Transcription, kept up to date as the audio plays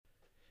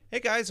Hey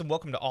guys, and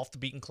welcome to Off the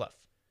Beaten Clef.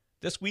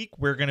 This week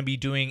we're going to be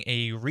doing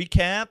a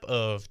recap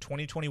of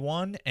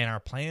 2021 and our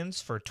plans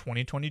for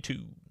 2022.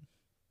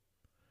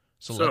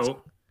 So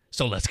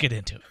let's get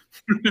into it.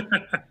 So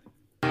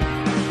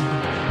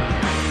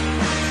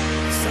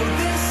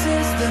this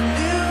is the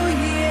new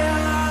year.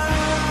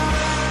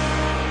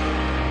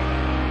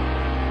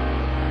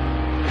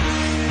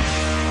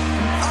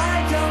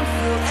 I don't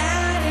feel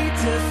any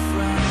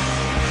different.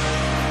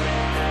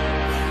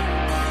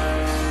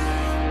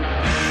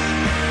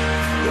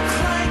 The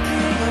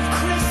clanking of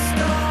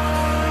crystal.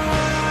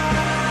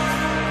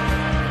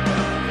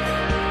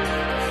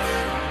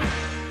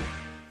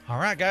 All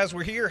right, guys,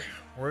 we're here.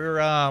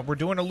 We're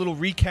doing a little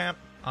recap.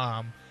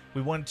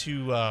 We wanted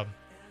to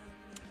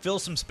fill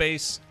some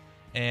space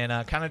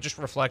and kind of just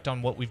reflect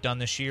on what we've done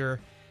this year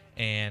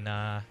and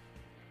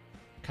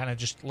kind of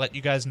just let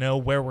you guys know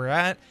where we're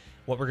at,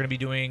 what we're going to be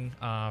doing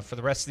for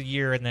the rest of the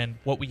year, and then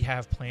what we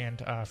have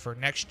planned for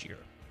next year.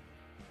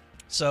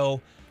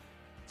 So,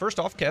 first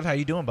off, Kev, how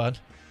you doing, bud?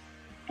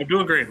 I'm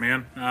doing great,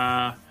 man.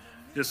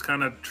 Just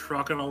kind of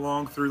trucking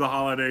along through the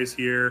holidays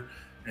here,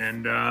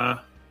 and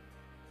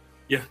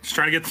just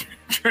trying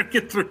to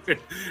get through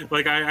it.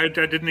 Like I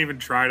didn't even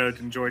try to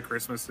enjoy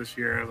Christmas this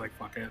year. I was like,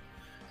 fuck it.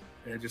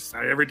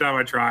 Every time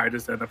I try, I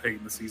just end up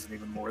hating the season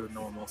even more than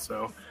normal.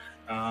 So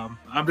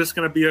I'm just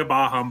gonna be a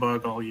bah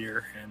humbug all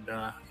year, and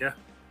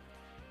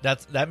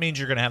That means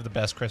you're gonna have the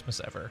best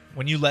Christmas ever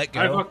when you let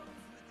go.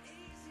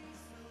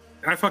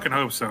 I fucking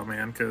hope so,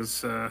 man.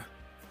 Because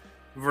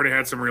we've already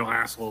had some real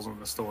assholes in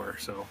the store.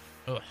 So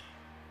Ugh.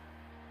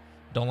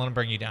 Don't let them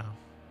bring you down.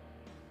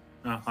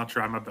 I'll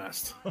try my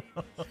best.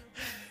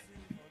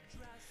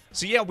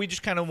 So yeah, we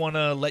just kind of want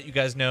to let you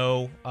guys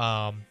know.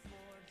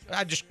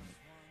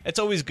 It's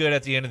always good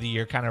at the end of the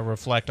year, kind of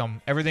reflect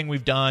on everything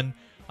we've done.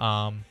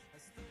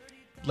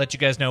 Let you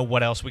guys know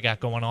what else we got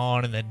going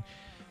on, and then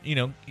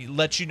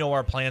let you know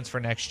our plans for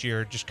next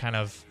year. Just kind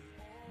of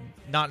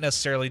not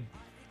necessarily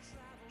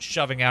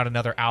shoving out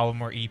another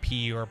album or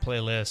EP or a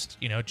playlist.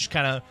 Just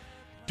kind of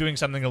doing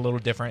something a little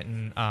different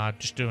and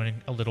just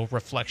doing a little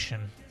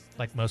reflection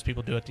like most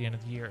people do at the end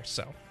of the year.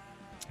 So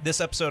this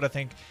episode, I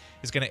think,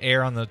 is going to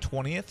air on the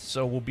 20th,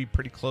 so we'll be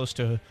pretty close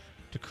to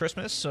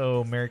Christmas.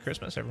 So Merry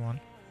Christmas, everyone.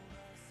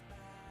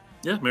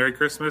 Yeah, Merry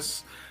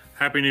Christmas,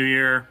 Happy New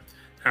Year,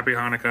 Happy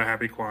Hanukkah,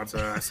 Happy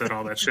Kwanzaa. I said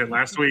all that shit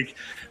last week.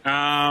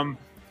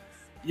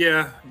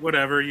 Yeah,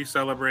 whatever you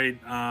celebrate,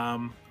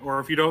 or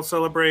if you don't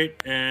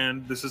celebrate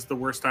and this is the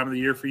worst time of the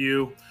year for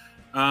you,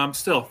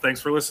 still, thanks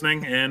for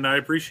listening, and I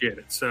appreciate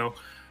it. So,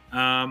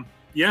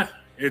 yeah,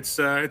 it's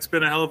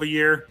been a hell of a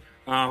year.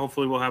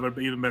 Hopefully we'll have an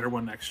even better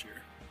one next year.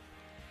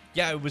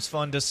 Yeah, it was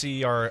fun to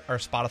see our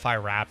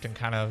Spotify Wrapped and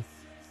kind of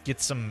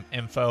get some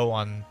info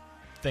on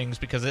things,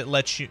 because it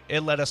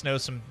let us know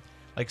some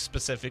like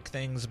specific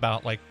things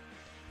about, like,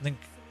 I think,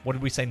 what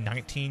did we say,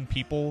 19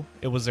 people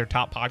it was their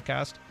top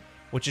podcast,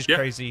 which is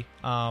crazy.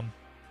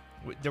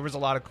 There was a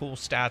lot of cool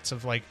stats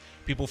of like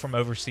people from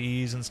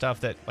overseas and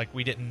stuff that like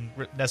we didn't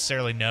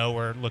necessarily know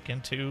or look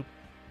into,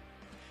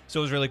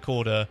 so it was really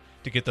cool to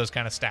get those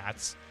kind of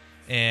stats.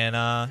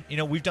 And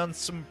we've done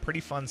some pretty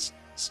fun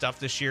stuff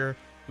this year.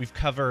 We've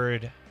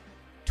covered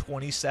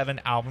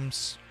 27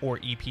 albums or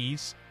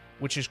EPs,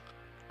 which is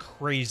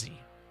crazy.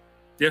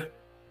 Yeah,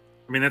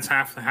 I mean that's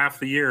half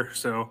the year.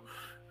 So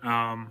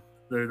the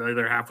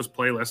other half was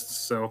playlists.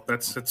 So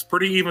it's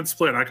pretty even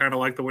split. I kind of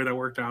like the way that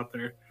worked out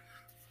there.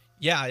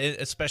 Yeah,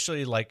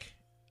 especially like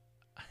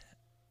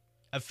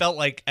I felt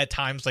like at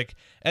times like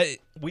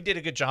we did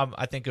a good job,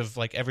 I think, of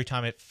like every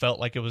time it felt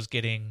like it was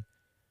getting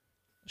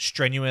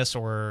strenuous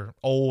or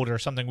old or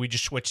something, we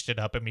just switched it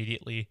up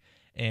immediately.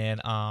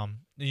 And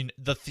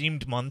the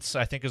themed months,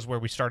 I think, is where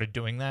we started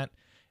doing that.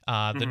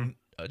 The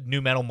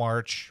New Metal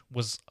March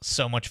was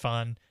so much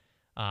fun.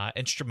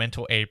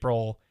 Instrumental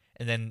April,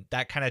 and then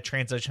that kind of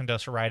transitioned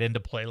us right into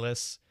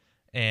playlists.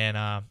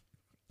 And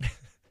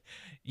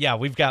yeah,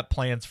 we've got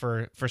plans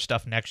for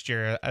stuff next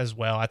year as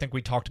well. I think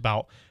we talked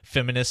about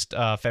Feminist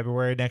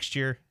February next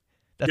year.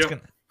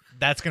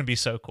 That's gonna be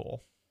so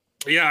cool.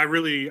 Yeah, I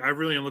really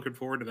am looking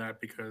forward to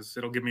that, because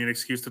it'll give me an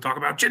excuse to talk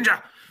about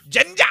Ginger.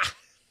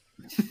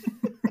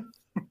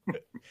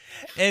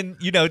 And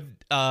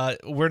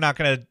we're not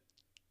gonna.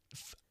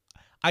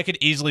 I could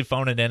easily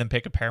phone it in and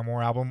pick a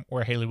Paramore album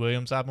or a Hayley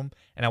Williams album,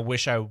 and I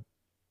wish I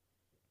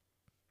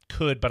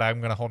could, but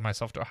I'm gonna hold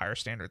myself to a higher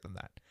standard than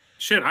that.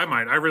 Shit, I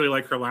might. I really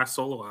like her last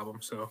solo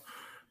album, so.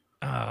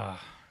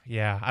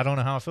 Yeah, I don't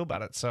know how I feel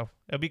about it, so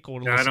it'd be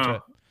cool to listen to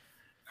it.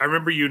 I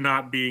remember you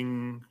not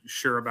being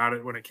sure about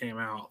it when it came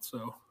out,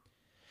 so.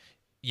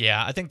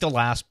 Yeah, I think the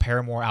last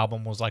Paramore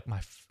album was like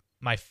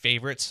my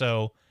favorite,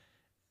 so,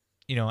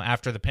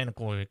 after The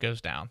Pinnacle, it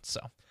goes down, so.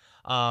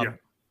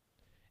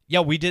 Yeah,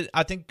 we did,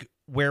 I think,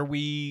 where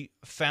we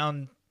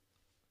found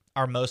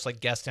our most, like,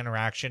 guest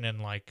interaction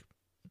and, like,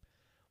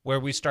 where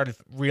we started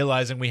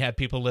realizing we had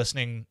people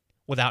listening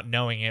without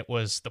knowing it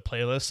was the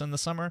playlist in the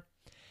summer.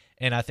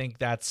 And I think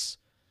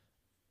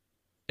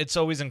it's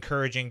always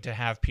encouraging to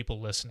have people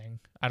listening.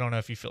 I don't know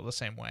if you feel the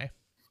same way.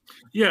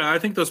 Yeah, I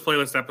think those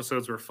playlist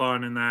episodes were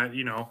fun in that,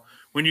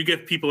 when you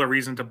give people a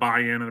reason to buy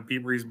in and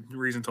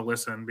reason to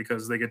listen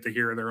because they get to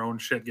hear their own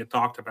shit get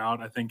talked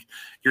about, I think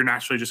you're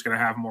naturally just going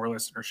to have more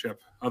listenership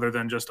other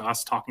than just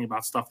us talking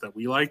about stuff that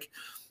we like.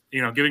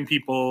 Giving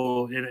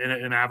people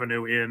an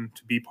avenue in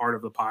to be part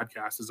of the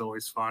podcast is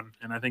always fun.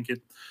 And I think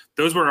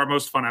those were our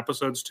most fun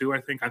episodes too.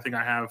 I think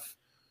I have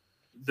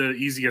the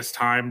easiest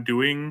time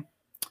doing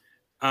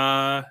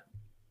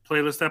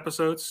playlist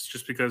episodes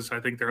just because I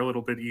think they're a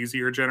little bit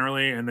easier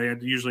generally, and they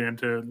usually end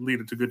to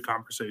lead into good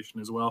conversation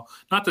as well.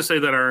 Not to say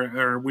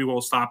that we will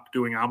stop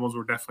doing albums.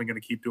 We're definitely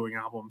going to keep doing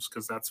albums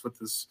because that's what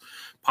this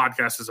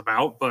podcast is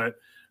about. But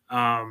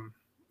and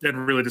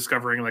really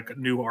discovering like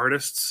new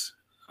artists.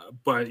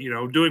 But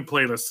doing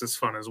playlists is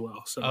fun as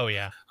well. So Oh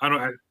yeah.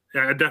 I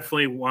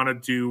definitely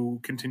want to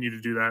continue to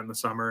do that in the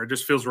summer. It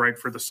just feels right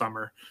for the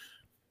summer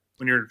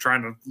when you're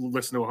trying to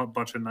listen to a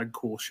bunch of like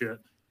cool shit.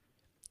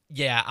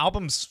 Yeah,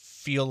 albums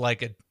feel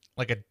like a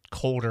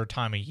colder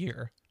time of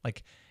year.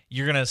 Like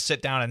you're gonna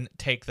sit down and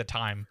take the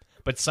time.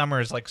 But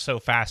summer is like so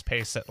fast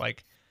paced that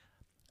like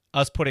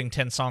us putting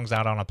 10 songs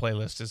out on a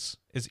playlist is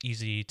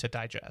easy to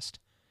digest.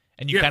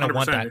 And you kind of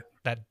want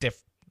that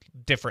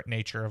different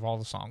nature of all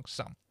the songs.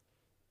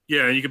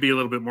 Yeah, you could be a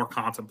little bit more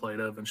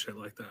contemplative and shit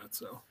like that.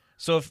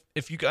 So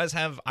if you guys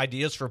have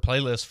ideas for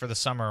playlists for the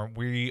summer,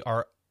 we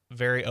are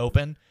very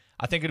open.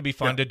 I think it'd be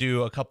fun to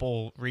do a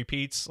couple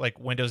repeats, like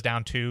Windows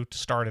Down 2 to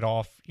start it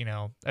off.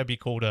 That'd be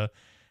cool to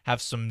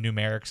have some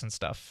numerics and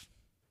stuff.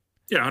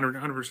 Yeah,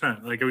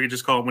 100%. Like we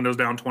just call it Windows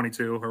Down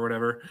 22 or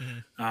whatever.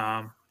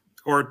 Mm-hmm.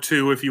 Or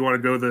 2 if you want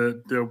to go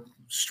the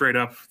straight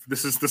up.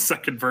 This is the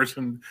second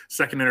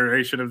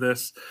iteration of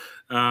this.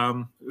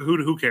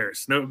 Who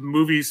cares? No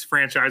movies,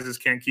 franchises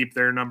can't keep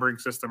their numbering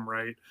system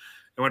right.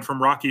 It went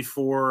from Rocky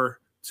 4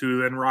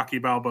 to then Rocky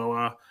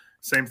Balboa.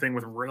 Same thing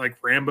with like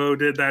Rambo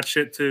did that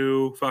shit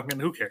too. Fucking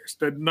who cares?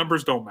 The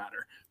numbers don't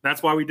matter.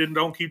 That's why we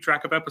don't keep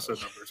track of episode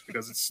numbers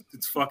because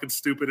it's fucking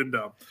stupid and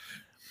dumb.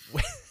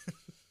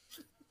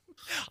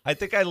 I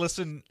think I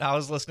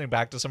was listening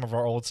back to some of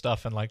our old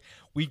stuff and like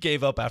we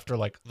gave up after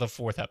like the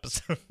 4th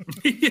episode.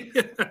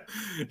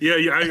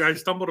 yeah. I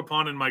stumbled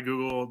upon in my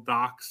Google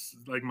Docs,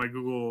 like my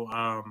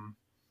Google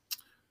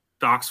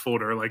Docs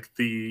folder, like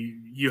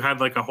you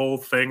had like a whole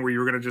thing where you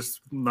were gonna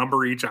just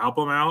number each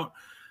album out.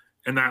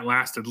 And that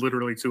lasted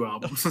literally 2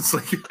 albums. It's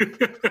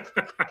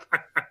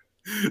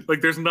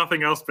like there's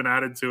nothing else been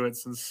added to it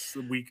since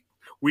week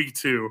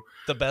 2.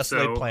 The best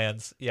laid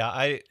plans. Yeah,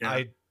 I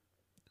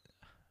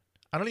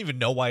don't even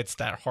know why it's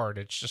that hard.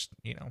 It's just,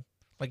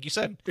 like you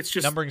said, it's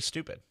just numbering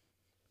stupid.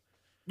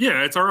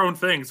 Yeah, it's our own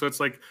thing. So it's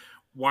like,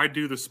 why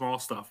do the small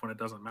stuff when it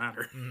doesn't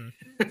matter?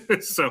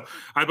 Mm-hmm.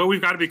 But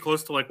we've got to be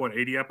close to like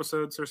 80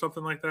 episodes or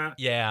something like that.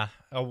 Yeah,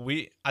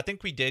 I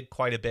think we did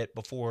quite a bit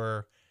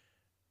before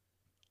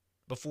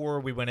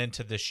we went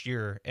into this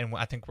year, and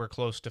I think we're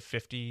close to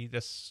 50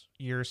 this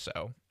year.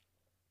 So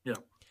yeah,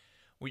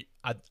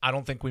 I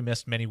don't think we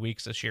missed many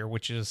weeks this year,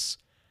 which is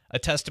a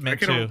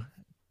testament to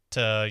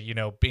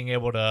being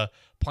able to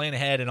plan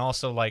ahead and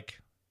also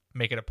like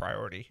make it a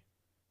priority.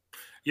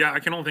 Yeah, I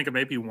can only think of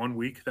maybe 1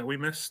 week that we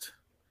missed,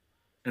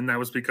 and that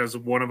was because I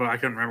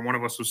couldn't remember, one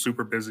of us was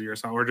super busy or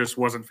something, or just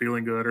wasn't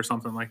feeling good or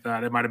something like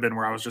that. It might have been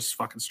where I was just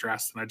fucking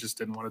stressed and I just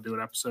didn't want to do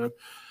an episode.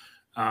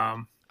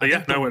 The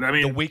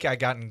week I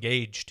got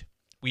engaged,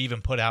 we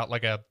even put out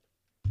like a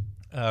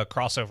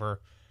crossover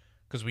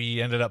because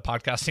we ended up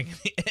podcasting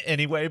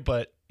anyway,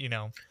 but it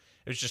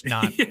was just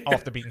not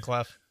off the beaten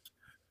clef.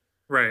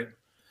 Right.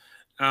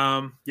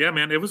 Yeah,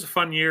 man, it was a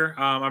fun year.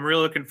 I'm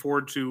really looking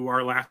forward to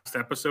our last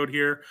episode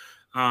here.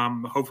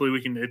 Hopefully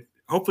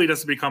hopefully it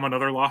doesn't become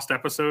another lost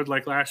episode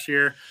like last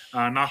year.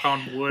 Knock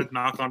on wood,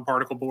 knock on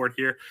particle board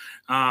here.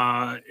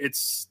 We're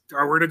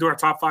going to do our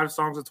top 5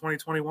 songs of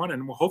 2021,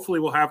 and hopefully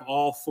we'll have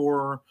all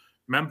 4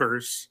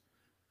 members,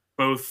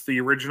 both the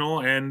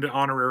original and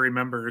honorary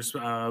members,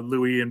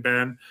 Louis and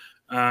Ben,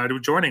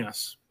 joining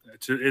us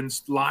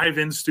live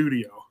in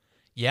studio.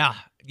 Yeah,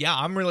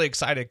 I'm really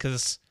excited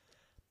because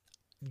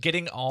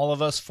getting all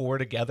of us 4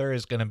 together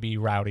is going to be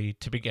rowdy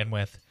to begin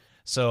with.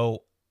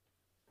 So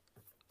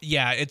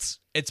yeah, it's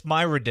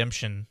my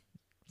redemption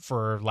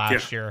for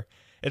last year.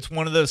 It's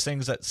one of those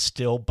things that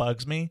still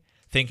bugs me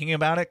thinking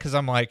about it because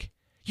I'm like,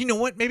 you know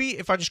what? Maybe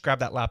if I just grab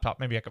that laptop,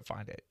 maybe I could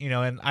find it.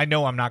 And I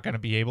know I'm not going to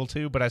be able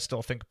to, but I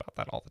still think about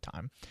that all the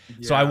time.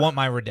 Yeah. So I want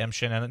my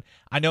redemption, and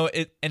I know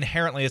it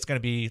inherently it's going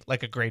to be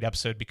like a great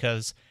episode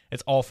because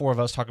it's all 4 of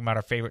us talking about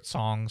our favorite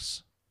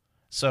songs.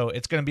 So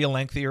it's going to be a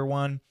lengthier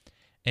one,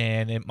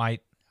 and it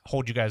might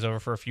hold you guys over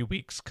for a few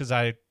weeks because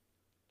I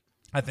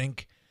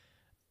think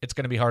it's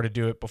going to be hard to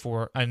do it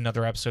before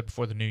another episode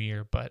before the new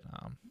year. But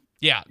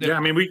yeah. I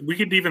mean, we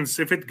could even,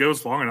 if it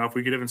goes long enough,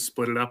 we could even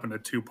split it up into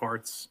 2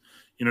 parts.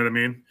 You know what I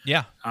mean?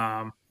 Yeah.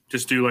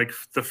 Just do like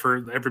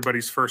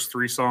everybody's first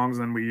 3 songs,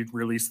 then we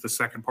release the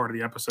second part of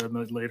the episode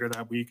later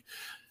that week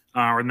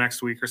or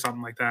next week or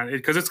something like that.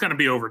 Because it's going to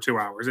be over 2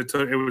 hours. It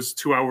was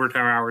 2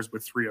 hours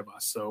with 3 of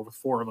us. So with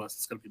 4 of us,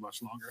 it's going to be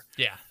much longer.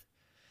 Yeah.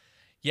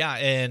 Yeah,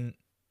 and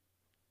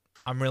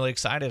I'm really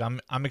excited.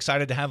 I'm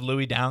excited to have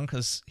Louis down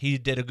because he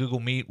did a Google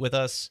Meet with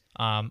us.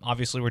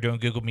 Obviously, we're doing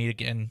Google Meet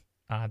again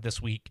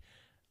this week,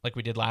 like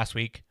we did last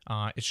week.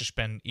 It's just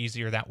been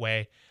easier that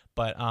way.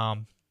 But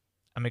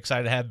I'm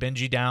excited to have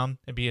Benji down.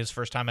 It'd be his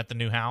first time at the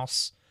new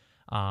house.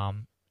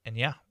 And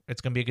yeah,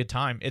 it's gonna be a good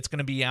time. It's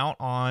gonna be out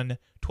on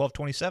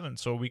 12/27,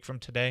 so a week from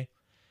today.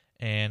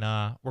 And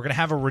we're gonna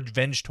have a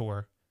revenge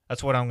tour.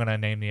 That's what I'm gonna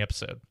name the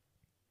episode.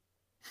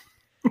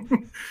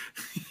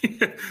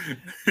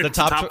 The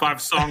top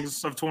 5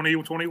 songs of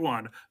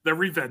 2021, The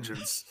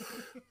Revengeance,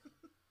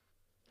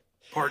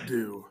 Part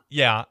 2.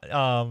 Yeah.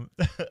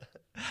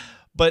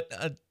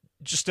 But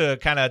just to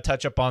kind of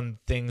touch up on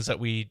things that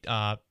we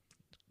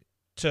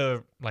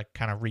to like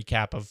kind of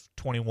recap of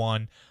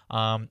 21.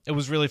 It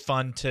was really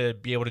fun to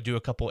be able to do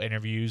a couple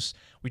interviews.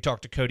 We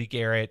talked to Cody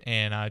Garrett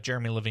and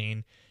Jeremy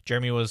Levine.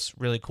 Jeremy was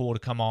really cool to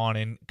come on,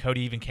 and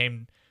Cody even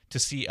came to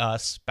see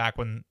us back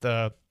when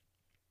the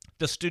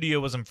studio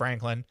was in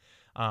Franklin.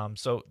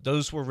 So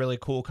those were really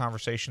cool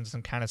conversations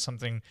and kind of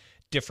something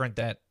different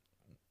that,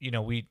 you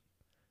know, we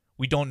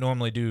don't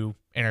normally do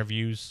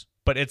interviews,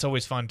 but it's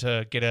always fun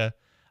to get a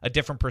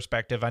different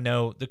perspective. I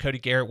know the Cody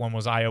Garrett one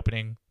was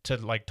eye-opening to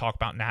like talk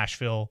about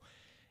Nashville,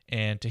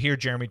 and to hear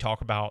Jeremy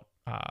talk about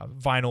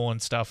vinyl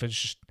and stuff is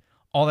just,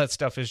 all that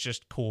stuff is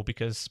just cool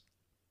because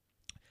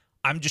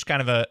I'm just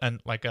kind of I'm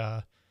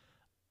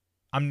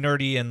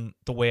nerdy in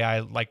the way I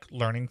like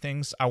learning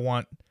things. I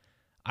want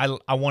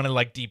to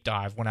like deep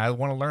dive. When I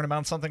want to learn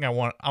about something, I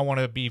want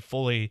to be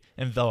fully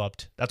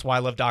enveloped. That's why I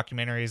love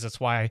documentaries. That's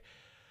why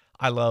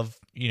I love,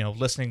 you know,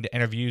 listening to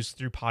interviews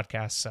through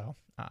podcasts. So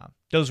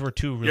those were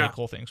two really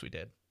cool things we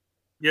did.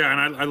 Yeah,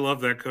 and I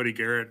love that Cody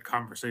Garrett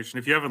conversation.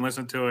 If you haven't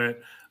listened to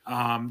it,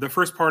 the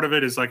first part of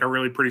it is like a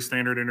really pretty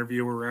standard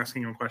interview where we're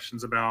asking him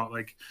questions about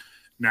like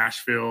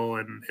Nashville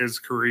and his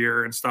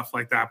career and stuff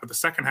like that. But the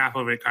second half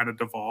of it kind of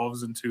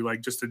devolves into like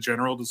just a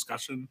general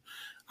discussion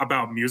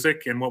about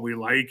music and what we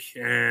like.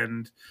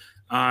 And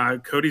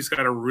Cody's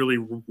got a really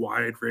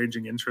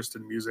wide-ranging interest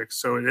in music,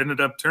 so it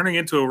ended up turning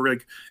into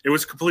it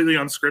was completely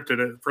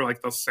unscripted for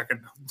like the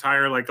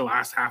entire the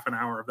last half an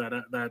hour of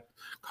that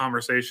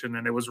conversation,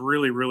 and it was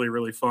really, really,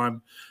 really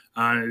fun.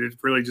 It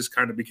really just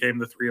kind of became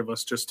the three of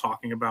us just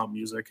talking about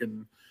music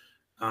and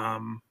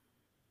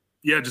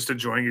just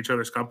enjoying each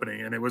other's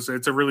company, and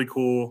it's a really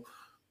cool.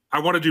 I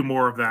want to do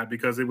more of that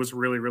because it was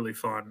really, really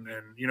fun,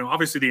 and you know,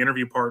 obviously the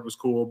interview part was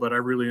cool, but I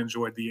really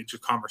enjoyed the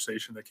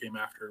conversation that came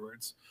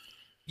afterwards.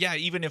 Yeah,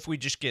 even if we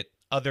just get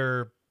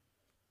other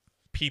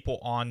people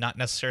on, not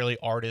necessarily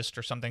artists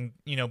or something,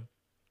 you know,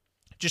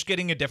 just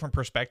getting a different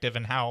perspective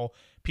and how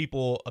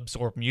people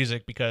absorb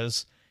music,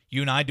 because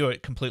you and I do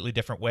it completely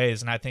different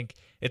ways. And I think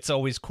it's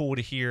always cool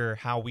to hear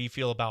how we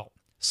feel about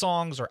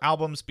songs or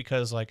albums,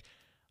 because like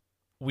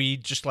we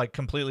just like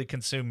completely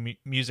consume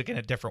music in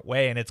a different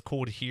way, and it's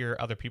cool to hear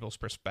other people's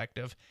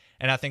perspective.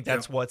 And I think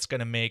that's what's going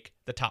to make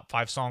the top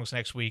 5 songs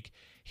next week,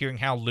 hearing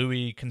how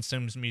Louis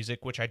consumes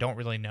music, which I don't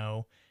really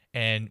know.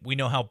 And we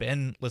know how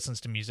Ben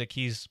listens to music.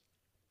 He's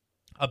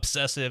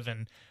obsessive,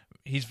 and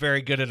he's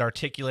very good at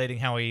articulating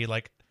how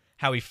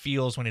he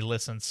feels when he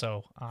listens.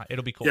 So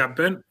it'll be cool. Yeah,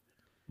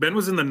 Ben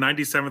was in the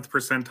 97th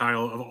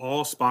percentile of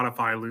all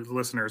Spotify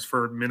listeners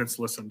for minutes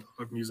listened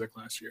of music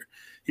last year.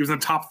 He was in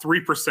the top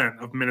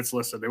 3% of minutes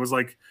listened. It was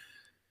like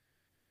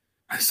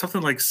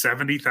something like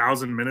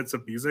 70,000 minutes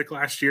of music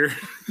last year.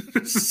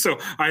 So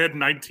I had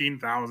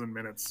 19,000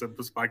 minutes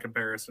by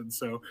comparison.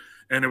 So,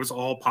 and it was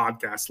all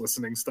podcast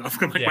listening stuff.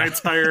 My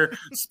entire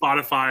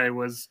Spotify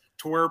was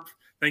Twerp,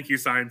 Thank You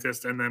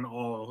Scientist, and then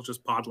all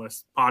just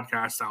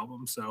podcast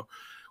albums. So,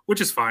 which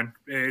is fine.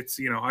 It's,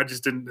 you know, I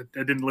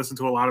didn't listen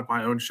to a lot of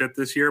my own shit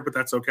this year, but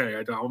that's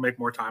okay. I'll make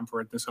more time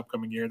for it this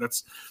upcoming year.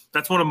 That's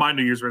one of my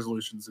New Year's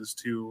resolutions, is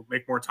to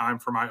make more time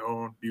for my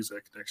own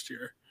music next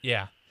year.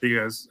 Yeah.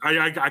 Because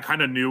I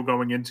kind of knew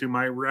going into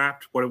my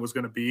Wrapped what it was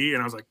going to be,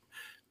 and I was like,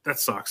 that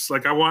sucks.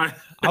 Like I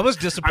was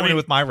disappointed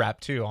with my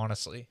Wrapped too,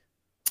 honestly.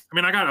 I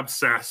mean, I got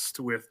obsessed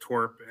with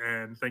Twerp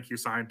and Thank You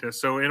Scientist.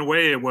 So in a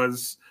way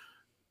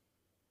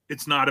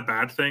it's not a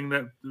bad thing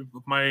that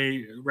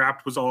my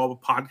Wrapped was all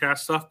podcast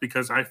stuff,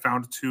 because I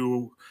found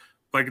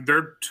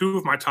they're 2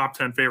 of my top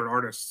 10 favorite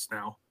artists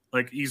now,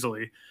 like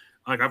easily.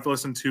 Like I've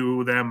listened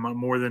to them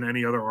more than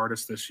any other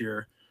artist this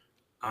year.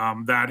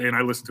 That, and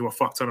I listened to a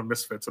fuck ton of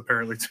Misfits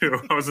apparently too.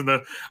 I was in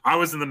the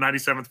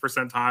 97th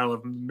percentile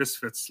of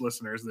Misfits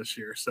listeners this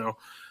year. So,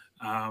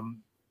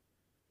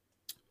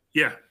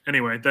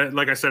 anyway, that,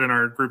 like I said in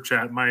our group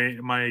chat,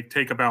 my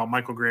take about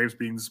Michael Graves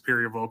being the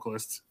superior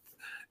vocalist,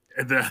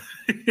 and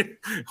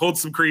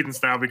holds some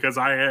credence now, because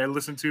I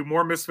listen to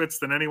more Misfits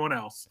than anyone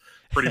else,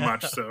 pretty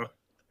much. So,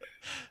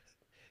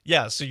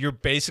 yeah. So you're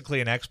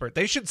basically an expert.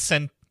 They should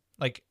send,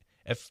 like,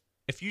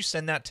 if you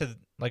send that to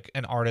like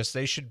an artist,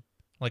 they should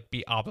like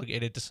be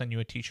obligated to send you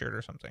a T-shirt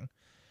or something.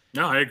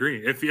 No, I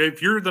agree.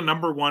 If you're the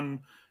number one,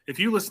 if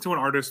you listen to an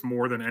artist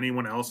more than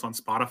anyone else on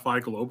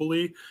Spotify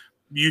globally,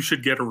 you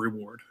should get a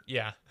reward.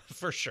 Yeah,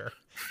 for sure.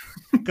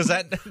 Because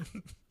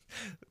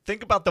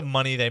Think about the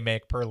money they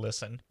make per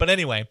listen. But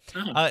anyway,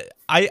 Oh.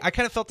 I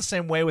kind of felt the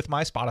same way with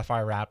my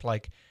Spotify Wrapped.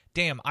 Like,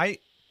 damn,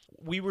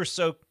 we were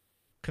so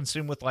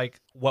consumed with like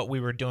what we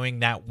were doing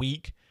that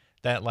week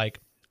that like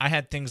I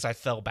had things I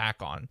fell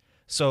back on.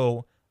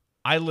 So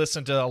I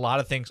listened to a lot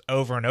of things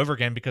over and over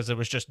again because it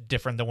was just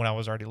different than what I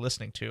was already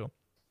listening to.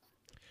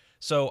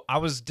 So I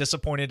was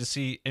disappointed to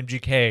see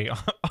MGK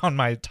on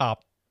my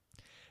top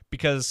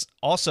because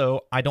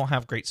also I don't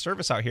have great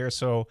service out here.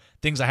 So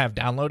things I have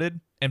downloaded,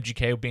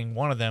 MGK being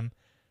one of them,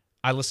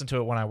 I listened to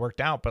it when I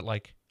worked out, but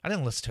like I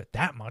didn't listen to it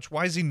that much.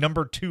 Why is he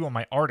number 2 on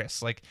my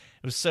artists? Like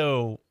it was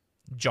so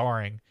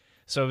jarring.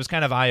 So it was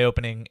kind of eye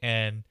opening.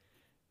 And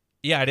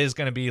yeah, it is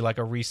going to be like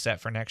a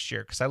reset for next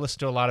year because I listened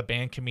to a lot of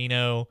Band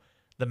Camino,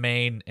 The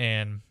Main,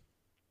 and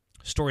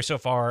Story So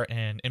Far,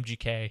 and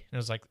MGK. And it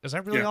was like, is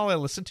that really all I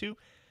listened to?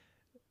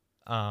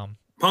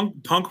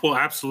 Punk will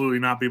absolutely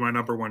not be my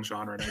number 1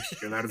 genre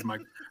next year. That is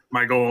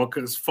my goal.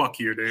 Because fuck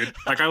you, dude.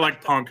 Like I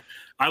like punk,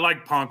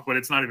 but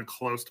it's not even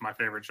close to my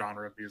favorite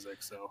genre of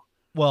music. So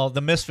well,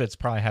 the Misfits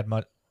probably had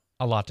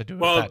a lot to do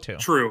with that too.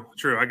 True.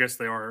 I guess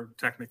they are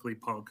technically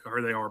punk,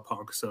 or they are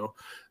punk, so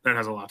that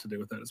has a lot to do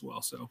with that as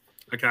well. So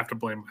I have to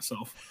blame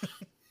myself.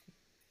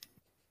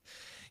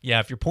 Yeah,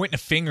 if you're pointing a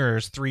finger,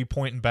 there's 3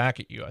 pointing back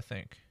at you, I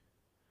think.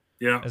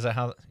 Yeah. Is that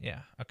how? Yeah.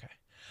 Okay.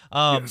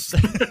 Yes.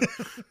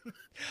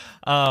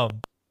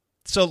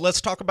 So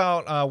let's talk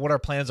about what our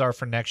plans are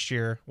for next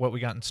year, what we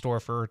got in store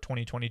for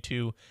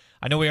 2022.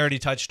 I know we already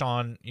touched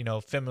on,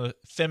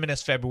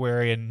 Feminist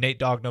February and Nate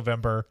Dogg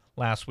November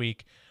last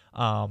week.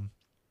 But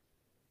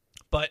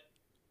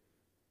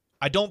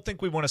I don't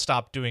think we want to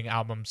stop doing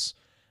albums.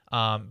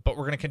 But we're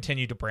going to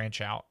continue to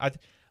branch out. A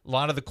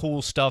lot of the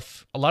cool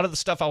stuff, a lot of the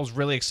stuff I was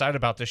really excited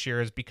about this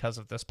year is because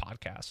of this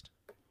podcast.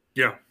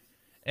 Yeah.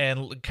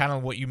 And kind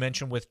of what you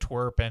mentioned with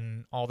Twerp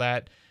and all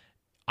that.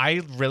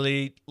 I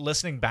really,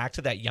 listening back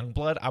to that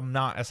Youngblood, I'm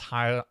not as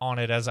high on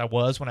it as I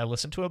was when I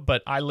listened to it,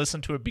 but I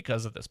listened to it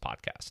because of this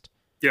podcast.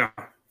 Yeah.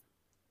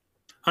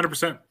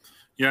 100%.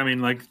 Yeah, I mean,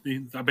 like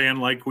a band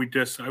like we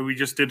just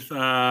did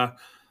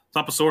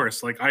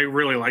Thumposaurus. Like I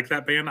really like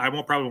that band. I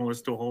won't probably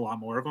listen to a whole lot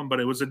more of them, but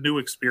it was a new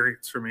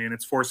experience for me, and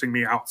it's forcing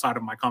me outside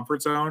of my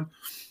comfort zone.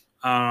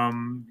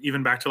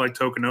 Even back to like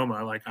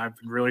Tokonoma, like I've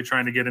been really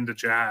trying to get into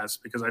jazz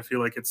because I feel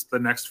like it's the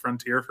next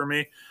frontier for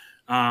me.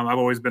 I've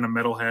always been a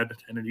metalhead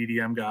and an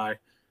EDM guy,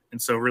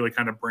 and so really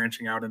kind of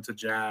branching out into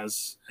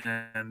jazz.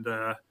 And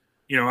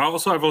I've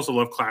also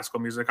loved classical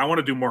music. I want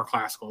to do more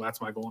classical.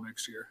 That's my goal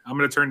next year. I'm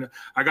going to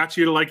I got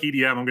you to like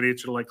EDM. I'm going to get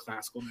you to like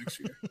classical next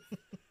year.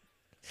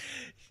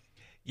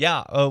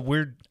 Yeah,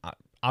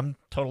 I'm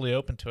totally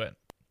open to it.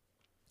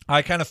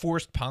 I kind of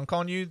forced punk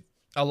on you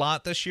a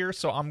lot this year,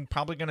 so I'm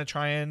probably going to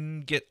try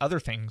and get other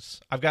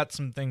things. I've got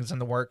some things in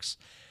the works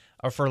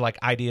for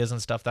like ideas and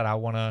stuff that I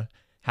want to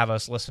have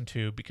us listen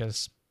to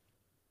because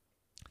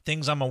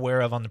things I'm aware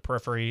of on the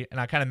periphery,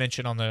 and I kind of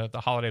mentioned on the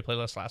holiday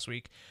playlist last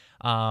week.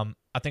 I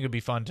think it'd be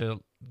fun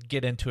to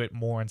get into it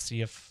more and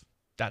see if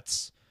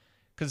that's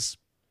because,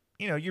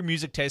 your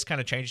music taste kind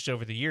of changed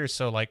over the years.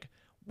 So like,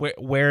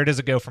 where does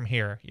it go from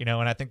here? And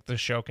I think the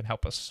show can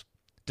help us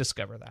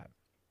discover that.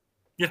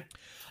 Yeah.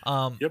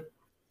 Yep.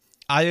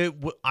 I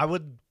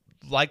would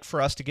like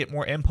for us to get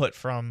more input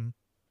from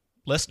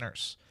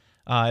listeners.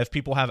 If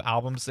people have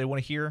albums they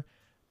want to hear,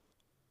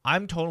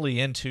 I'm totally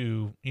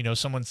into,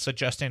 someone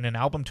suggesting an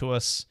album to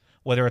us,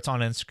 whether it's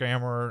on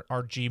Instagram or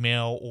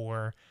Gmail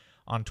or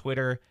on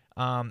Twitter.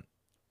 I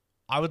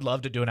would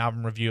love to do an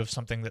album review of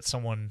something that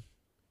someone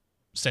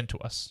sent to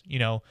us,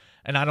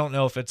 and I don't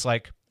know if it's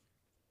like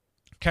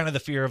kind of the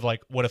fear of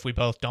like, what if we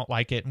both don't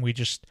like it and we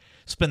just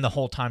spend the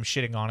whole time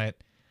shitting on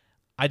it?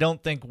 I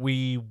don't think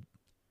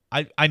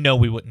I know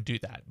we wouldn't do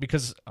that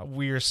because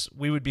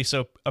we would be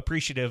so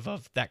appreciative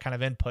of that kind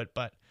of input.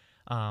 But,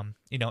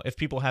 if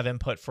people have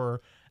input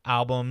for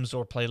albums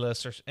or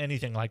playlists or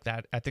anything like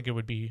that, I think it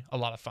would be a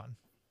lot of fun.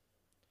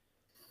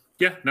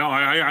 Yeah, no,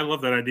 I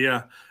love that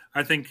idea.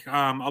 I think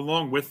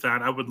along with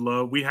that,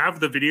 we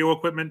have the video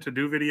equipment to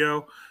do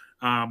video.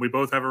 We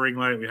both have a ring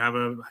light. We have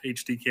a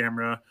HD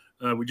camera.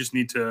 We just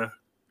need to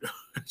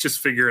just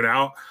figure it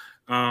out.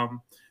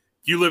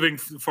 You living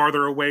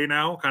farther away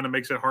now kind of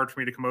makes it hard for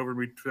me to come over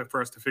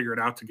for us to figure it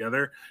out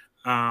together.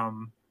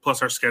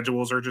 Plus our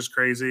schedules are just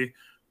crazy.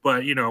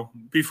 But,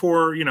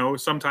 before,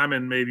 sometime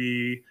in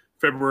maybe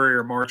February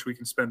or March, we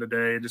can spend a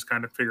day and just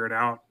kind of figure it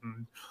out.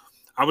 And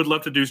I would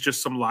love to do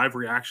just some live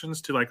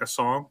reactions to like a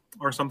song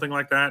or something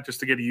like that,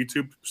 just to get a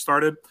YouTube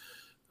started.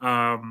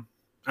 I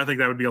think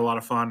that would be a lot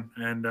of fun.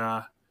 And,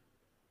 I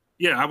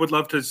would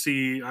love to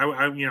see,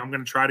 I'm going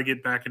to try to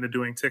get back into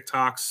doing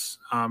TikToks,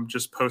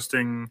 just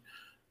posting,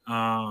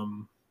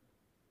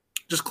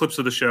 just clips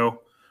of the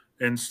show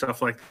and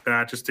stuff like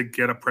that, just to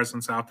get a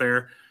presence out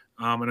there.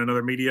 And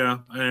another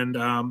media, and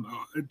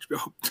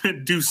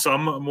do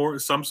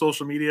some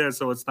social media,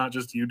 so it's not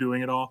just you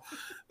doing it all.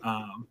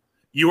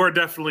 You are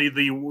definitely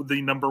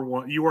the number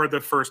one. You are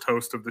the first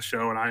host of the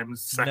show, and I am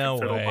second No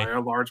fiddle way. by a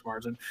large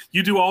margin.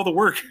 You do all the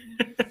work.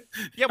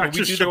 Yeah, I but we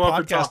just do the show up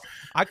and podcast. talk.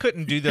 I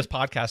couldn't do this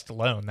podcast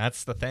alone.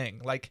 That's the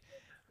thing. Like,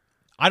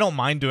 I don't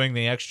mind doing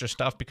the extra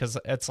stuff because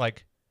it's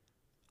like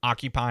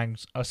occupying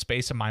a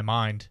space in my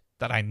mind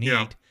that I need.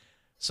 Yeah.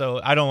 So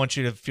I don't want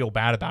you to feel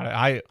bad about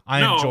it. I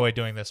No. enjoy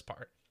doing this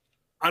part.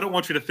 I don't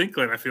want you to think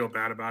that I feel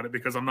bad about it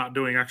because I'm not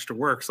doing extra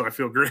work, so I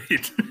feel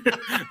great.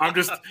 I'm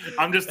just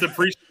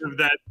appreciative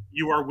that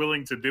you are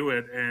willing to do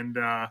it, and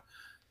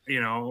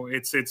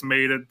it's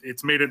made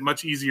it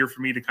much easier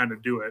for me to kind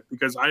of do it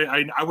because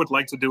I would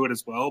like to do it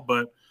as well,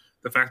 but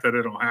the fact that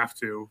I don't have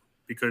to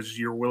because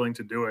you're willing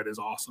to do it is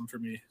awesome for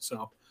me.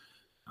 So,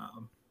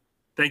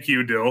 thank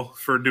you, Dill,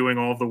 for doing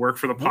all of the work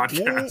for the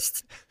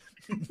podcast.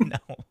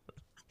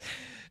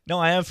 No,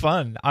 I have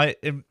fun.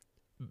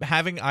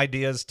 Having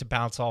ideas to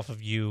bounce off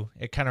of you,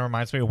 it kind of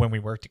reminds me of when we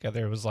worked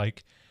together. It was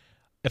like,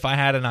 if I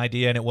had an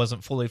idea and it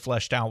wasn't fully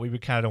fleshed out, we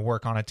would kind of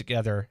work on it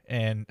together.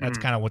 And that's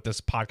kind of what this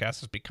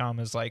podcast has become,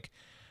 is like,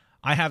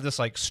 I have this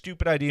like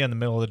stupid idea in the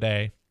middle of the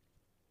day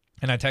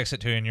and I text it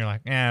to you and you're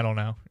like, I don't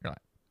know.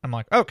 I'm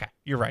like, okay,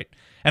 you're right.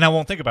 And I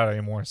won't think about it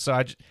anymore.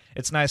 So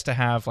it's nice to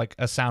have like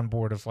a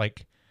soundboard of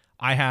like,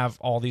 I have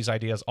all these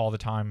ideas all the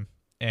time.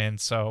 And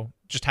so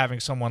just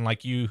having someone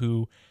like you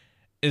who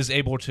is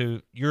able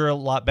to, you're a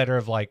lot better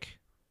of like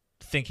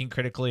thinking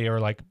critically or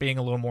like being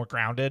a little more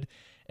grounded,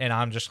 and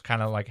I'm just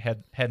kind of like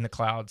head in the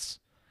clouds,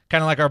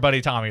 kind of like our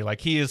buddy Tommy. Like,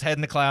 he is head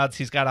in the clouds,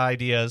 he's got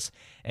ideas,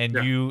 and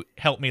you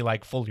help me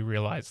like fully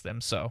realize them.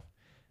 So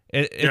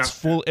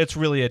it's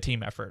really a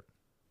team effort.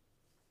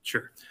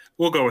 Sure,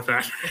 we'll go with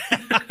that.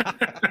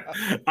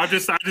 I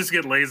just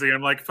get lazy.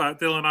 I'm like,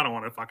 Dylan, I don't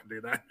want to fucking do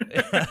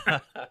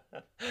that.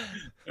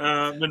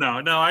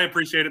 But no, I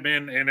appreciate it,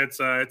 man. And it's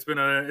been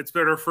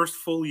our first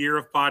full year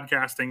of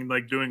podcasting,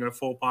 like doing a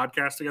full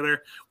podcast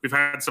together. We've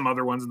had some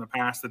other ones in the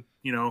past that,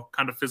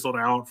 kind of fizzled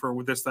out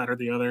for this, that, or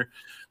the other.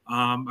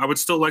 I would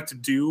still like to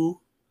do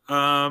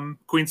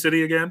Queen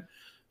City again.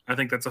 I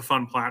think that's a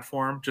fun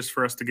platform just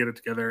for us to get it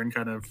together and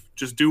kind of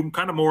just do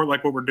kind of more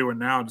like what we're doing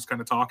now, just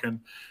kind of talking.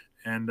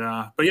 And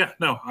but yeah,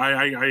 no,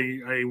 I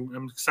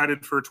am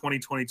excited for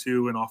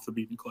 2022 and Off the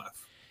Beaten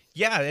Clef.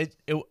 Yeah,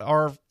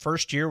 our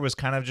first year was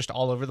kind of just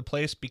all over the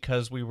place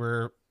because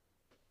it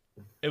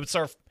was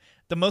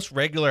the most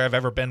regular I've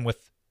ever been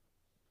with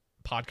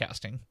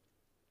podcasting.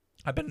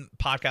 I've been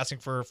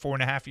podcasting for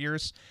 4.5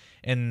 years,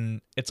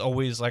 and it's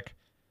always like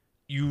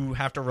you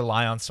have to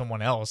rely on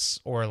someone else,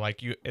 or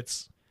like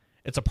it's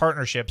a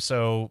partnership.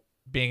 So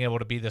being able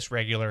to be this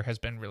regular has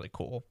been really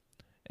cool.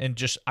 And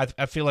just,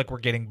 I feel like we're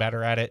getting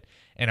better at it,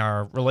 and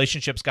our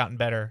relationship's gotten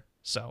better.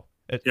 So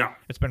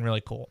it's been really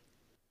cool.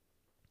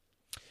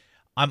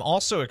 I'm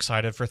also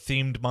excited for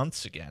themed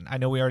months again. I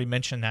know we already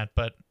mentioned that,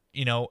 but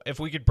if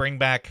we could bring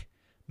back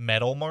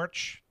Metal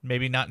March,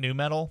 maybe not new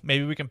metal,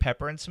 maybe we can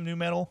pepper in some new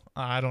metal.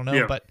 I don't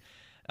know, but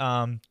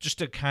just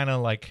to kind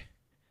of like,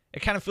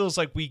 it kind of feels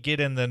like we get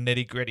in the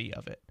nitty gritty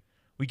of it.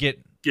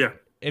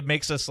 It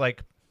makes us like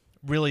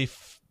it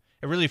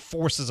really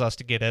forces us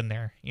to get in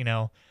there.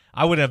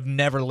 I would have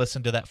never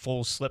listened to that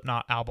full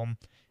Slipknot album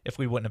if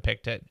we wouldn't have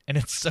picked it, and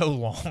it's so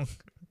long.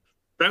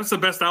 That's the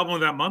best album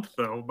of that month,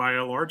 though, by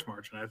a large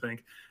margin, I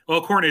think.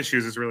 Well, Corn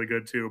Issues is really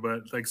good, too,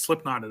 but like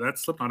that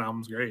Slipknot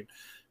album's great.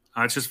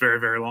 It's just very,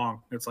 very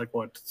long. It's like,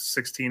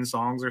 16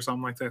 songs or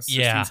something like that?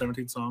 16,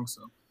 17 songs.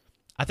 So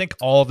I think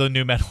all the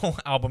new metal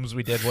albums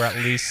we did were at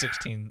least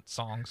 16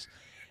 songs.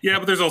 Yeah,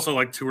 but there's also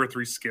like 2 or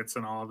 3 skits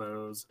in all of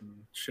those and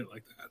shit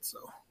like that. So,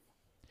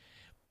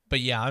 but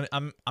yeah,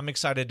 I'm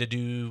excited to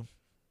do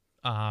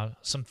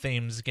some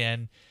themes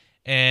again,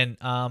 and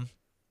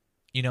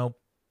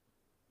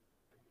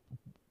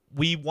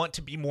we want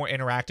to be more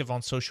interactive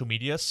on social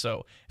media.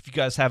 So if you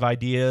guys have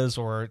ideas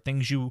or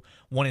things you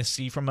want to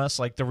see from us,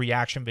 like the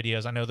reaction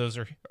videos, I know those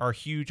are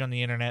huge on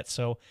the internet.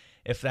 So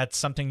if that's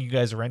something you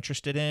guys are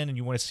interested in and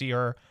you want to see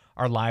our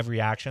live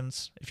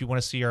reactions, if you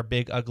want to see our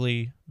big,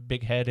 ugly,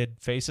 big-headed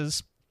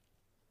faces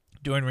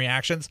doing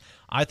reactions,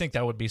 I think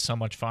that would be so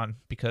much fun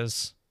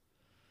because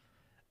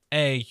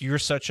you're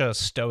such a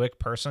stoic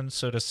person,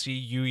 so to see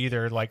you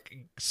either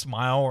like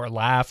smile or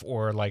laugh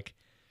or like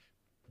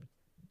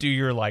do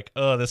your like,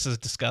 oh, this is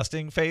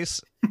disgusting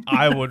face,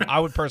 I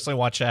would personally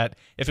watch that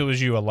if it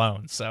was you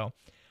alone. So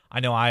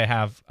I know I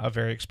have a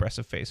very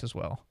expressive face as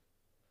well.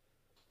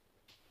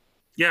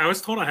 Yeah, I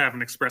was told I have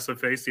an expressive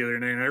face the other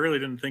day, and I really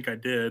didn't think I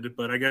did,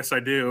 but I guess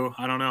I do.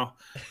 I don't know.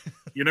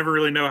 You never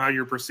really know how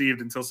you're perceived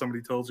until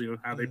somebody tells you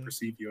how they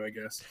perceive you, I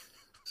guess.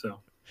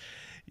 So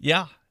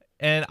yeah.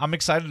 And I'm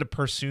excited to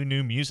pursue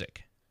new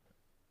music.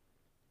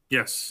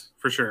 Yes,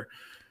 for sure.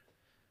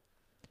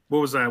 What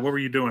was that? What were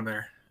you doing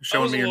there?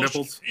 Showing me your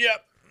nipples?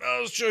 Yep.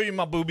 I'll show you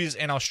my boobies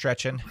and I'll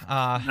stretching.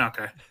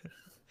 Okay.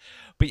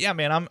 But yeah,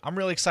 man, I'm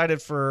really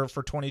excited for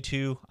 22.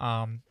 You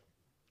want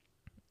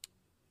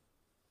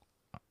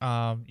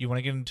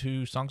to get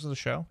into songs of the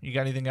show? You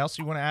got anything else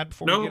you want to add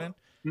before we get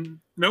in?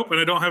 Nope, and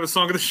I don't have a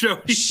song of the show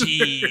either.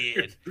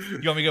 Shit.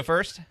 You want me to go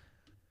first?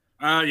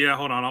 Yeah,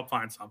 hold on. I'll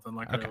find something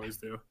like I always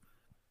do.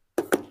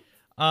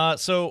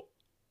 So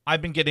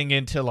I've been getting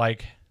into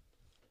like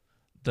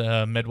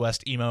the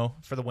Midwest emo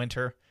for the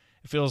winter.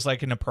 It feels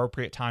like an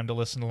appropriate time to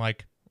listen to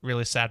like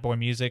really sad boy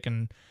music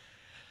and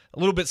a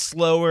little bit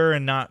slower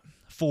and not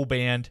full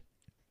band.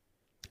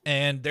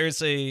 And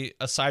there's a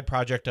side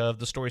project of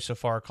the story so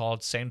far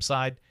called Same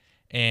Side,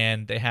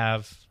 and they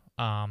have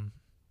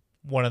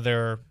one of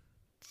their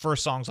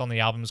first songs on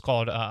the album is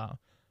called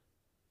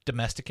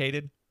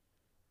Domesticated.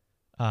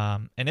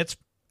 And it's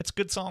a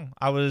good song.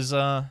 I was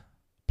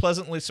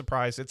pleasantly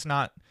surprised. It's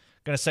not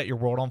going to set your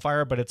world on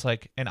fire, but it's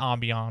like an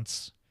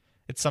ambiance.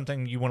 It's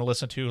something you want to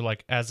listen to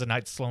like as the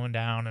night's slowing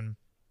down and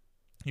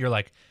you're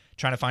like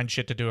trying to find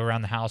shit to do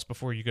around the house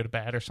before you go to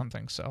bed or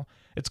something. So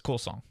it's a cool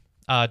song.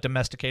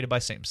 Domesticated by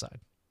Same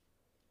Side.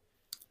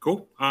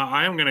 Cool.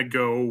 I am going to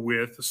go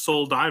with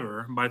Soul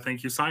Diver by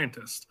Thank You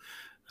Scientist.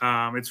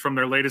 It's from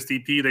their latest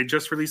EP. They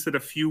just released it a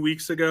few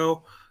weeks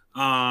ago.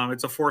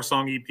 It's a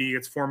 4-song EP.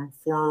 It's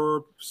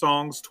four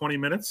songs, 20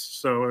 minutes.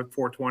 So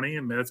 420,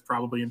 and it's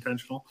probably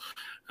intentional.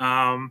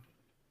 I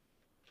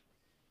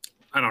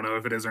don't know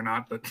if it is or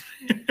not, but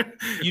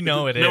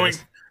it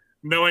is.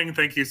 Knowing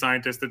Thank You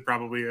Scientist, it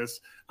probably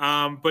is.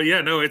 But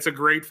yeah, no, it's a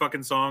great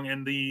fucking song.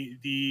 And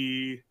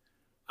the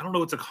I don't know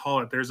what to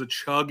call it. There's a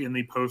chug in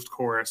the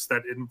post-chorus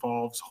that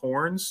involves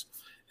horns,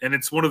 and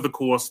it's one of the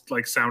coolest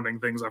like sounding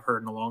things I've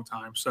heard in a long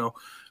time. So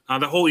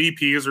the whole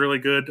EP is really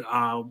good.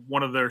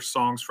 One of their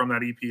songs from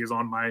that EP is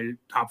on my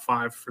top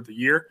 5 for the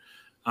year.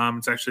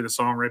 It's actually the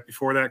song right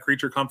before that,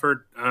 Creature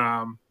Comfort.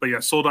 But yeah,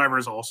 Soul Diver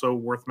is also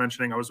worth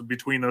mentioning. I was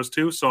between those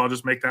two, so I'll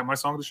just make that my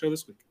song of the show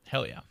this week.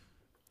 Hell yeah.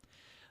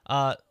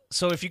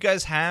 So if you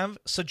guys have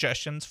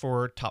suggestions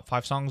for top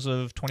 5 songs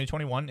of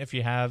 2021, if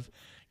you have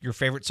your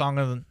favorite song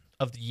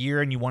of the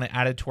year and you want to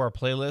add it to our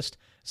playlist,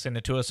 send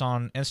it to us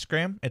on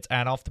Instagram. It's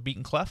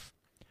 @offthebeatenclef.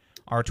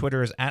 Our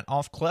Twitter is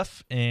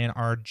 @offclef, and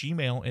our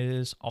Gmail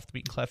is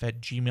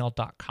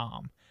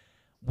offthebeatenclef@gmail.com.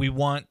 We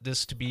want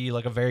this to be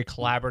like a very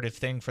collaborative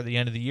thing for the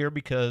end of the year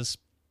because,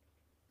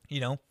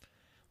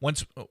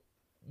 once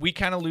we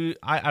kind of lose,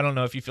 I don't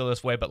know if you feel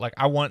this way, but like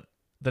I want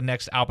the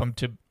next album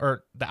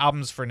or the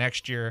albums for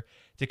next year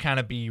to kind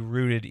of be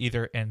rooted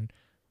either in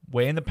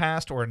way in the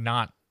past or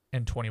not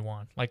in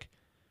 21. Like,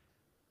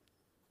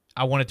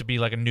 I want it to be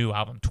like a new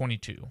album,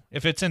 22.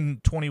 If it's in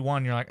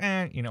 21, you're like,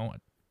 you know what,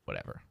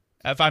 whatever.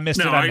 If I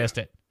missed I missed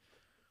it.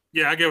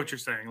 Yeah, I get what you're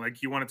saying.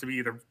 Like, you want it to be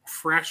either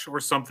fresh or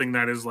something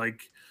that is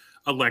like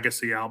a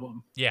legacy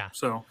album. Yeah.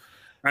 So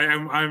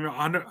I'm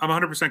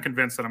 100%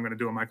 convinced that I'm going to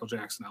do a Michael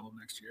Jackson album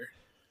next year.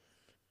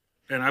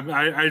 And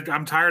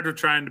I'm tired of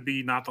trying to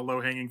be not the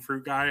low hanging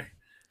fruit guy.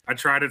 I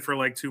tried it for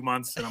like 2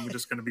 months, and I'm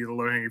just going to be the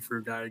low hanging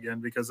fruit guy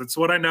again because it's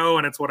what I know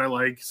and it's what I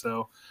like.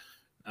 So,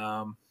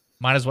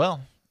 might as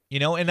well,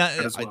 And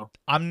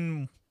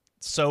I'm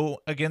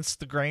so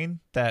against the grain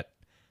that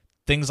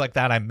things like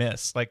that I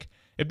miss. Like,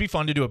 it'd be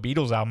fun to do a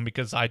Beatles album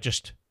because I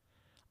think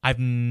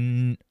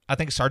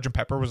Sgt.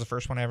 Pepper was the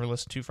first one I ever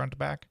listened to front to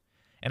back,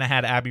 and I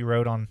had Abbey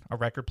Road on a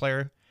record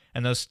player,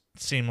 and those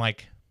seem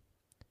like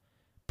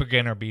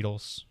beginner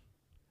Beatles.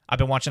 I've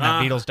been watching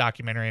that Beatles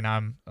documentary, and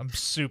I'm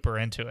super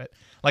into it.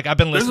 Like, I've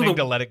been listening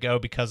to Let It Go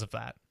because of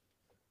that.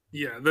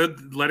 Yeah,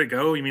 Let It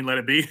Go? You mean Let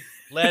It Be?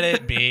 Let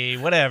It Be,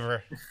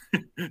 whatever.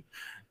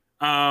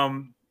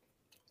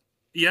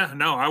 Yeah,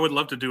 no, I would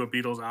love to do a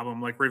Beatles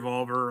album like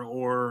Revolver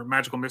or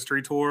Magical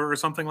Mystery Tour or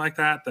something like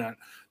that.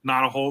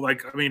 Not a whole,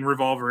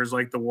 Revolver is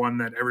like the one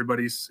that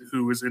everybody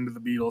who is into the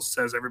Beatles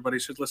says everybody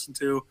should listen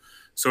to.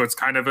 So it's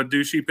kind of a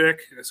douchey pick.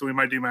 So we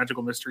might do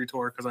Magical Mystery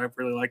Tour because I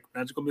really like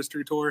Magical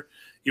Mystery Tour,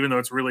 even though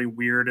it's really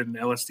weird and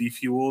LSD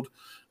fueled.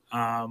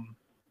 I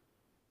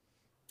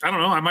don't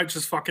know. I might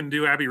just fucking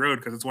do Abbey Road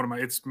because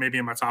it's maybe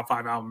in my top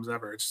 5 albums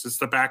ever. It's just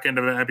the back end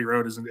of Abbey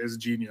Road is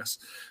genius.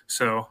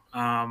 So,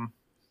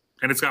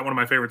 and it's got one of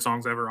my favorite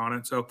songs ever on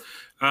it. So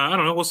I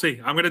don't know. We'll see.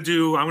 I'm going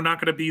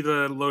to be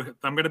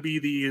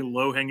the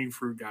low hanging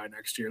fruit guy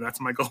next year.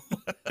 That's my goal.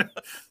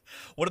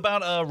 What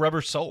about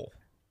Rubber Soul?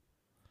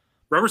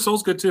 Rubber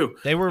Soul's good too.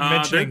 They were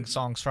mentioning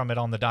songs from it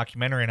on the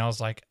documentary, and I was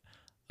like,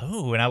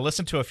 oh, and I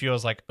listened to a few. I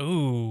was like,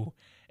 ooh,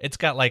 it's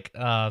got like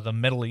the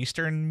Middle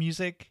Eastern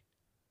music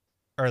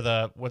or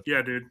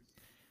Yeah, dude.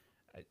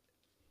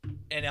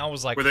 And I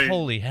was like,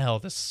 holy hell,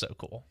 this is so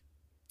cool.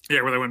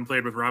 Yeah, where they went and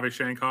played with Ravi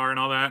Shankar and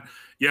all that.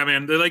 Yeah,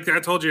 man. I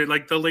told you,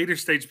 like the later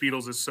stage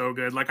Beatles is so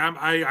good. Like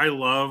I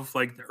love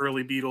like the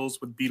early Beatles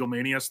with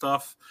Beatlemania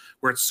stuff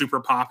where it's super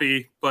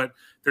poppy, but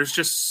there's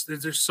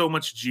so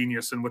much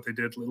genius in what they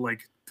did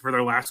like for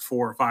their last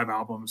 4 or 5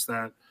 albums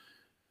and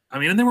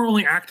they were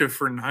only active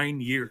for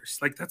 9 years.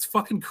 Like that's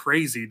fucking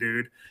crazy,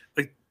 dude.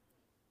 Like,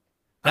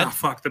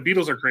 fuck, the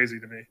Beatles are crazy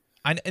to me.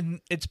 And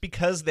it's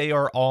because they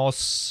are all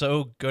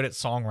so good at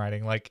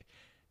songwriting. Like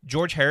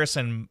George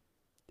Harrison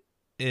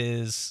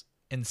is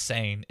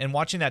insane, and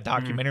watching that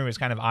documentary was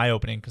kind of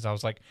eye-opening because I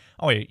was like,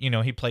 oh wait,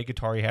 he played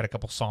guitar, he had a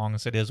couple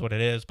songs, it is what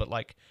it is, but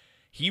like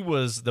he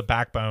was the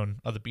backbone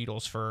of the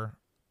Beatles.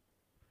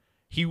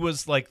 He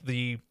was like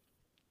the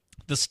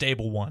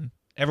stable one.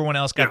 Everyone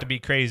else got to be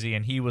crazy,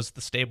 and he was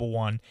the stable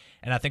one,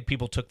 and I think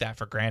people took that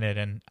for granted,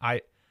 and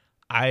I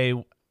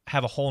I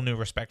have a whole new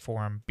respect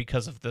for them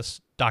because of this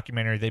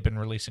documentary they've been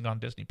releasing on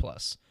Disney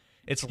Plus.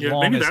 It's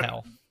long as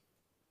hell.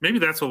 Maybe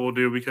that's what we'll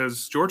do,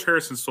 because George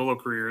Harrison's solo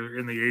career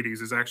in the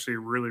 80s is actually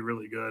really,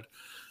 really good.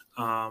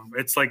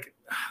 It's like,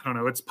 I don't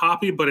know, it's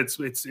poppy, but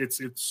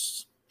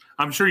it's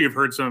I'm sure you've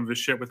heard some of his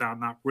shit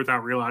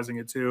without realizing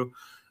it too.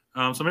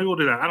 So maybe we'll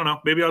do that. I don't know.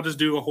 Maybe I'll just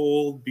do a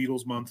whole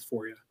Beatles month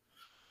for you.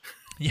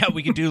 Yeah,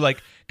 we could do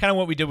like kind of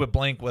what we did with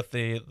Blink with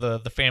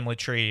the family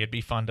tree. It'd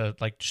be fun to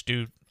like just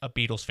do a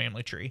Beatles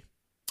family tree.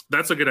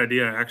 That's a good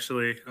idea,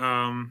 actually.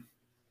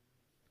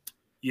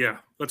 Yeah,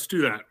 let's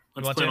do that.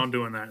 Let's plan on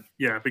doing that.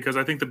 Yeah, because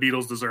I think the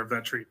Beatles deserve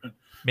that treatment.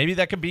 Maybe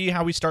that could be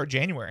how we start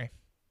January.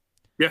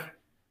 Yeah.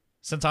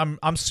 Since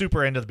I'm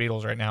super into the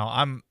Beatles right now.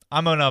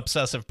 I'm an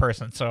obsessive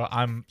person, so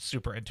I'm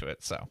super into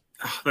it. So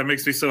that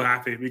makes me so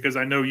happy, because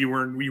I know you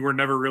were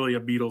never really a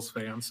Beatles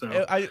fan.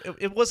 So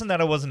it wasn't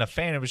that I wasn't a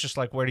fan. It was just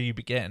like, where do you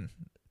begin?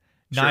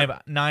 Sure.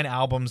 Nine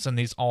albums, and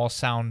these all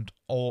sound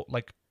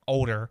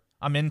older.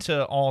 I'm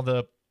into all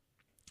the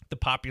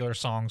popular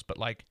songs, but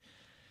like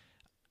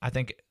I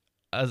think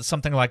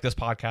something like this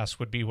podcast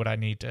would be what I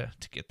need to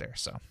get there.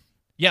 So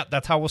yeah,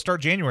 that's how we'll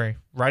start January.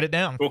 Write it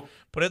down. Cool.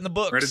 Put it in the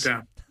books. Write it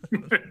down.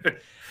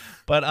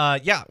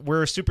 But yeah,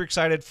 we're super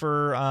excited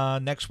for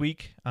next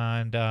week,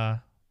 and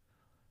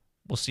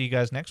we'll see you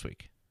guys next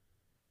week.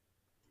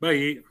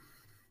 Bye.